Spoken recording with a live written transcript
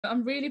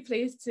I'm really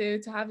pleased to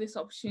have this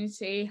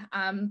opportunity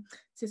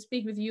to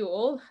speak with you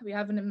all. We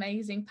have an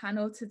amazing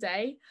panel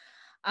today.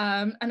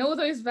 And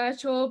although it's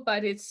virtual,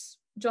 but it's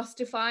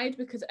justified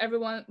because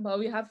everyone, well,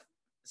 we have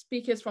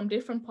speakers from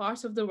different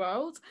parts of the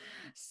world,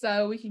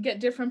 so we can get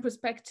different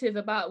perspective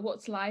about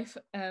what's life,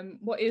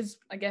 what is,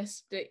 I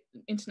guess, the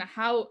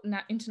how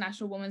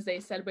International Women's Day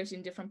is celebrated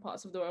in different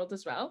parts of the world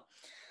as well.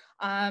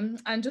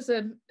 And just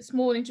a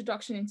small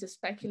introduction into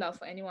Specular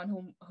for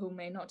anyone who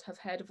may not have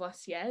heard of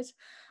us yet.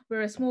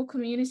 We're a small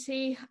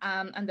community,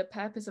 and the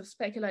purpose of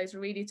Specular is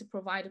really to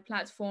provide a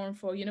platform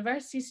for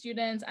university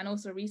students and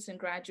also recent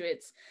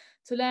graduates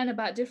to learn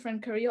about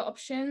different career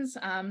options.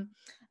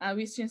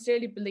 We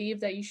sincerely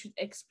believe that you should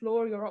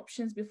explore your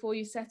options before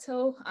you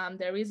settle.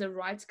 There is a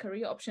right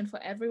career option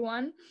for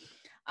everyone.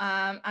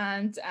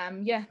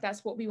 Yeah,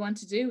 that's what we want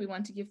to do. We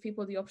want to give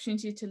people the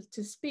opportunity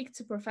to speak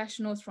to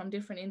professionals from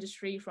different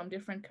industry, from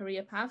different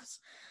career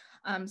paths,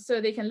 so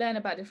they can learn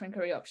about different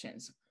career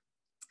options.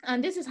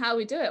 And this is how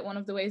we do it. One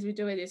of the ways we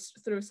do it is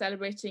through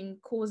celebrating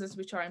causes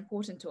which are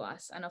important to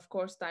us. And of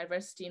course,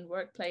 diversity in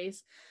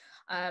workplace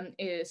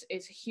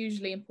is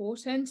hugely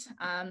important.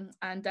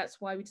 And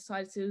that's why we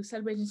decided to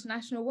celebrate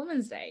International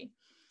Women's Day.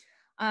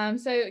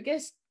 So I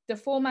guess the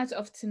format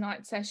of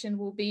tonight's session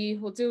will be,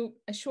 we'll do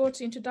a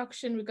short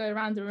introduction, we'll go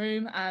around the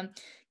room,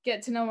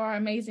 get to know our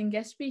amazing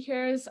guest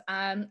speakers,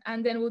 and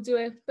then we'll do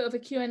a bit of a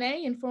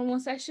Q&A, informal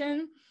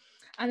session,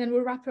 and then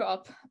we'll wrap it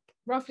up.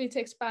 Roughly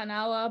takes about an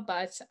hour,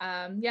 but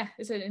yeah,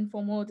 it's an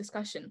informal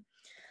discussion.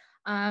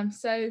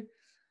 So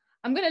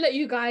I'm going to let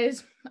you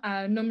guys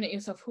nominate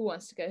yourself. Who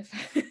wants to go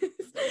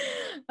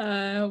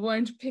first?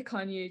 Won't pick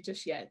on you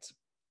just yet.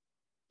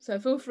 So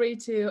feel free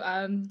to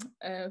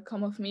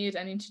come off mute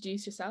and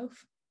introduce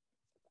yourself.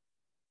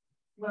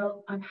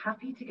 Well, I'm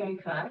happy to go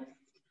first.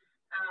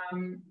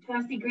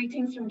 Firstly,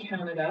 greetings from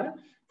Canada.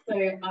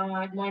 So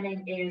my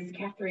name is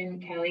Catherine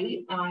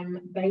Kelly.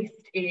 I'm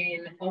based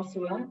in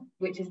Ottawa,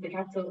 which is the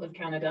capital of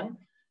Canada.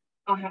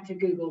 I had to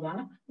Google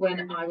that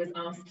when I was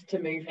asked to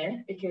move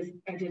here because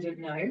I didn't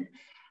know.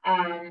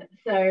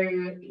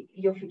 So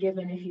you're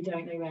forgiven if you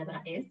don't know where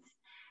that is.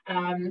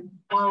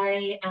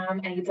 I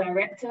am a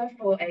director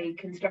for a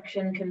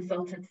construction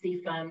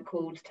consultancy firm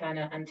called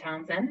Turner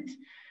Townsend.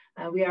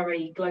 We are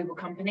a global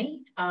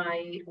company.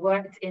 I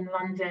worked in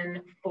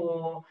London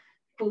for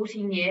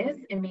 14 years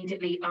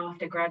immediately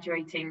after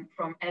graduating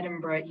from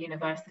Edinburgh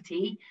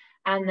University,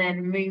 and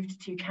then moved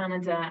to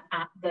Canada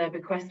at the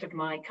bequest of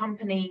my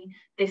company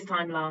this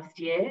time last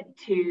year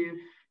to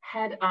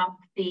head up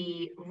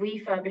the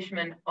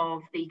refurbishment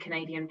of the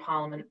Canadian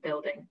Parliament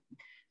building.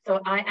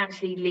 So I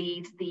actually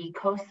lead the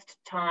cost,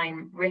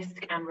 time,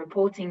 risk and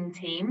reporting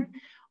team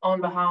on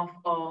behalf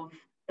of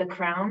the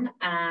Crown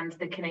and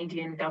the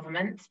Canadian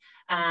government,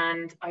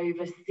 and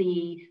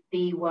oversee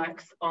the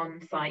works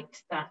on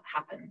site that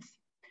happened.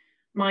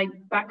 My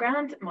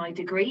background, my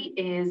degree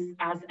is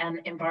as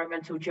an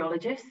environmental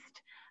geologist,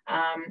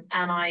 and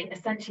I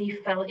essentially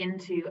fell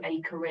into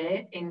a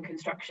career in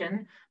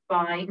construction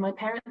by my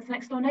parents'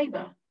 next door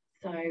neighbour.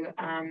 So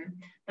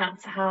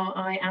that's how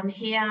I am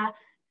here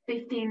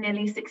 15,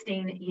 nearly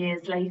 16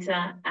 years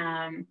later,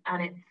 and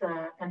it's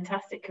a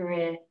fantastic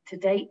career to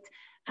date.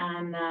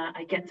 And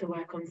I get to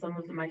work on some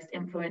of the most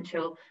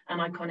influential and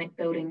iconic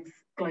buildings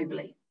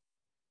globally.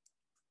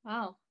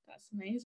 Wow, that's amazing.